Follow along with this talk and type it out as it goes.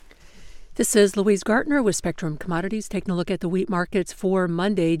This is Louise Gartner with Spectrum Commodities, taking a look at the wheat markets for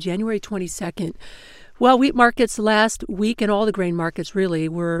Monday, January 22nd. Well, wheat markets last week and all the grain markets really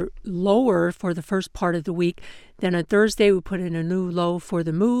were lower for the first part of the week. Then on Thursday, we put in a new low for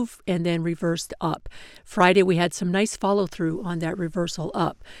the move and then reversed up. Friday, we had some nice follow through on that reversal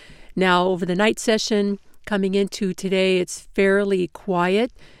up. Now, over the night session coming into today, it's fairly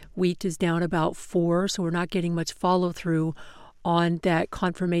quiet. Wheat is down about 4, so we're not getting much follow through on that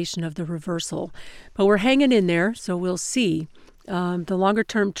confirmation of the reversal. But we're hanging in there, so we'll see. The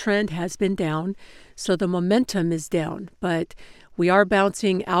longer-term trend has been down, so the momentum is down. But we are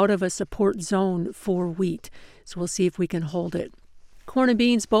bouncing out of a support zone for wheat, so we'll see if we can hold it. Corn and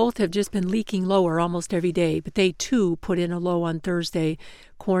beans both have just been leaking lower almost every day, but they too put in a low on Thursday.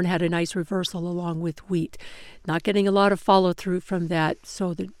 Corn had a nice reversal along with wheat. Not getting a lot of follow-through from that,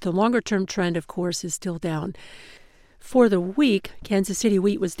 so the longer-term trend, of course, is still down. For the week, Kansas City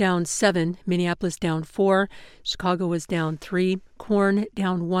wheat was down 7, Minneapolis down 4, Chicago was down 3, corn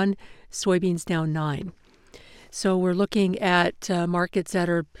down 1, soybeans down 9. So we're looking at markets that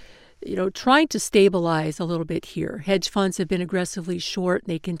are, trying to stabilize a little bit here. Hedge funds have been aggressively short.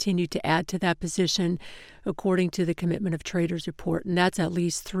 They continue to add to that position according to the Commitment of Traders report, and that's at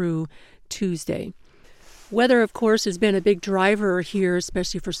least through Tuesday. Weather, of course, has been a big driver here,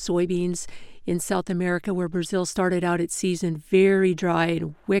 especially for soybeans in South America, where Brazil started out its season very dry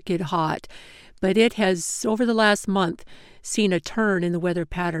and wicked hot. But it has, over the last month, seen a turn in the weather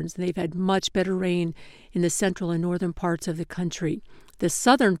patterns, and they've had much better rain in the central and northern parts of the country. The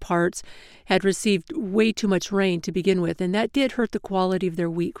southern parts had received way too much rain to begin with, and that did hurt the quality of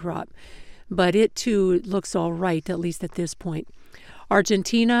their wheat crop. But it, too, looks all right, at least at this point.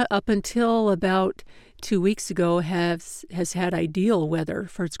 Argentina, up until about 2 weeks ago, has had ideal weather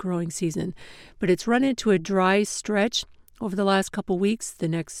for its growing season, but it's run into a dry stretch over the last couple weeks. The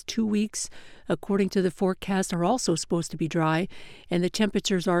next 2 weeks, according to the forecast, are also supposed to be dry, and the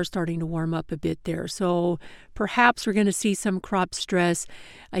temperatures are starting to warm up a bit there. So perhaps we're going to see some crop stress.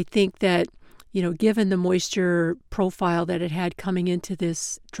 I think that, given the moisture profile that it had coming into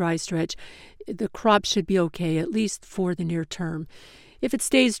this dry stretch, the crop should be okay, at least for the near term. If it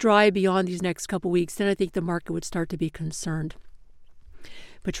stays dry beyond these next couple weeks, then I think the market would start to be concerned.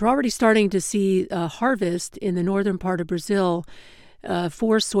 But you're already starting to see a harvest in the northern part of Brazil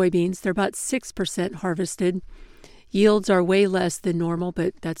for soybeans. They're about 6% harvested. Yields are way less than normal,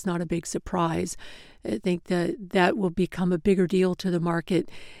 but that's not a big surprise. I think that will become a bigger deal to the market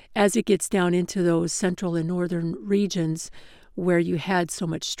as it gets down into those central and northern regions where you had so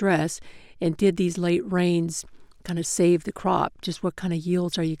much stress. And did these late rains kind of save the crop? Just what kind of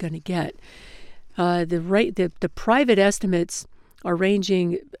yields are you going to get? The private estimates are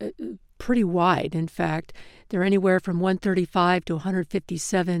ranging pretty wide. In fact, they're anywhere from 135 to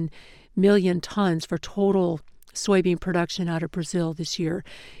 157 million tons for total soybean production out of Brazil this year.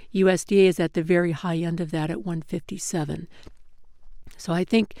 USDA is at the very high end of that at 157. So I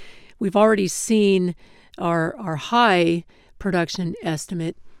think we've already seen our high production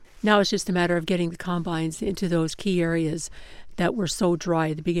estimate. Now it's just a matter of getting the combines into those key areas that were so dry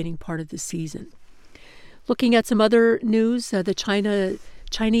at the beginning part of the season. Looking at some other news, the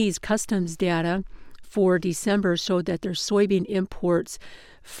Chinese customs data for December showed that their soybean imports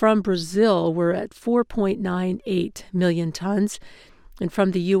from Brazil were at 4.98 million tons, and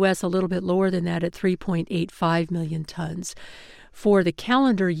from the U.S. a little bit lower than that at 3.85 million tons. For the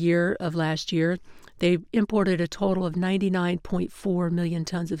calendar year of last year, they imported a total of 99.4 million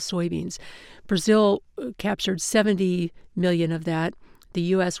tons of soybeans. Brazil captured 70 million of that. The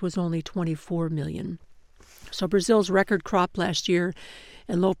U.S. was only 24 million. So Brazil's record crop last year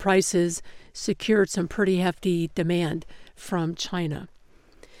and low prices secured some pretty hefty demand from China.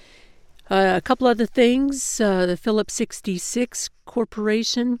 A couple other things. The Phillips 66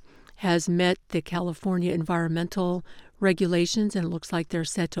 Corporation has met the California environmental regulations, and it looks like they're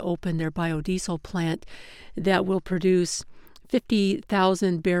set to open their biodiesel plant that will produce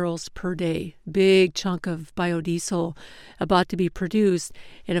 50,000 barrels per day. Big chunk of biodiesel about to be produced,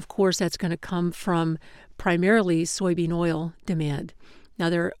 and of course that's going to come from primarily soybean oil demand. Now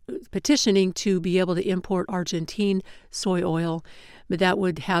they're petitioning to be able to import Argentine soy oil, but that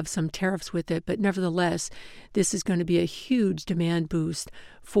would have some tariffs with it. But nevertheless, this is going to be a huge demand boost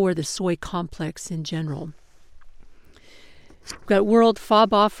for the soy complex in general. We've got world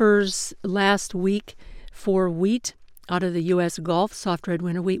FOB offers last week for wheat out of the U.S. Gulf. Soft red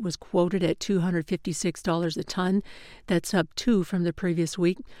winter wheat was quoted at $256 a ton. That's up 2 from the previous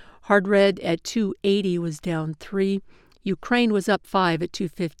week. Hard red at $280 was down 3. Ukraine was up 5 at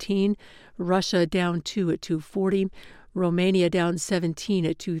 $215. Russia down 2 at $240. Romania down 17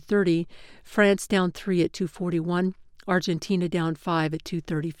 at 230. France down 3 at 241. Argentina down 5 at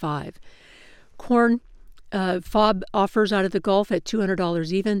 235. Corn, FOB offers out of the Gulf at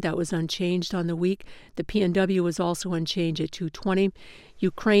 $200 even. That was unchanged on the week. The PNW was also unchanged at 220.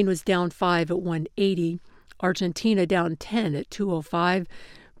 Ukraine was down 5 at 180. Argentina down 10 at 205.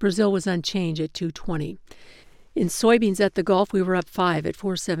 Brazil was unchanged at 220. In soybeans at the Gulf, we were up 5 at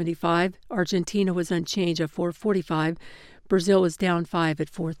 475. Argentina was unchanged at 445. Brazil was down 5 at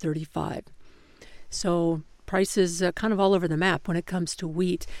 435. So prices kind of all over the map when it comes to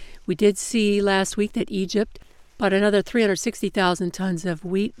wheat. We did see last week that Egypt bought another 360,000 tons of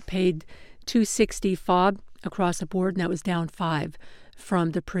wheat, paid $260 FOB across the board, and that was down 5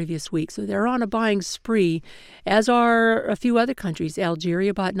 from the previous week. So they're on a buying spree, as are a few other countries.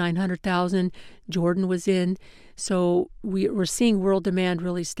 Algeria bought 900,000. Jordan was in. So we're seeing world demand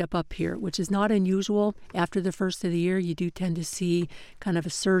really step up here, which is not unusual. After the first of the year, you do tend to see kind of a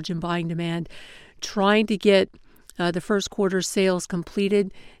surge in buying demand, trying to get the first quarter sales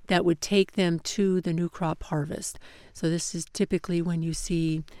completed that would take them to the new crop harvest. So this is typically when you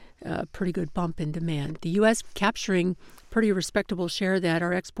see a pretty good bump in demand. The U.S. capturing pretty respectable share of that.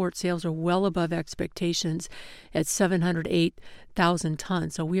 Our export sales are well above expectations at 708,000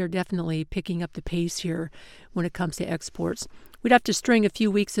 tons. So we are definitely picking up the pace here when it comes to exports. We'd have to string a few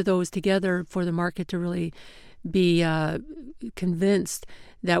weeks of those together for the market to really be convinced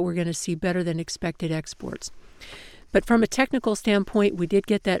that we're going to see better than expected exports. But from a technical standpoint, we did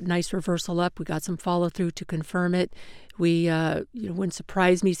get that nice reversal up. We got some follow-through to confirm it. We, wouldn't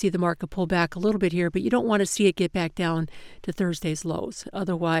surprise me to see the market pull back a little bit here, but you don't want to see it get back down to Thursday's lows.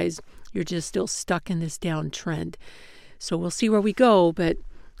 Otherwise, you're just still stuck in this downtrend. So we'll see where we go, but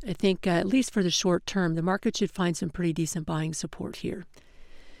I think at least for the short term, the market should find some pretty decent buying support here.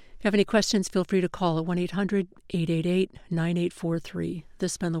 If you have any questions, feel free to call at 1-800-888-9843.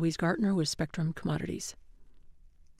 This has been Louise Gartner with Spectrum Commodities.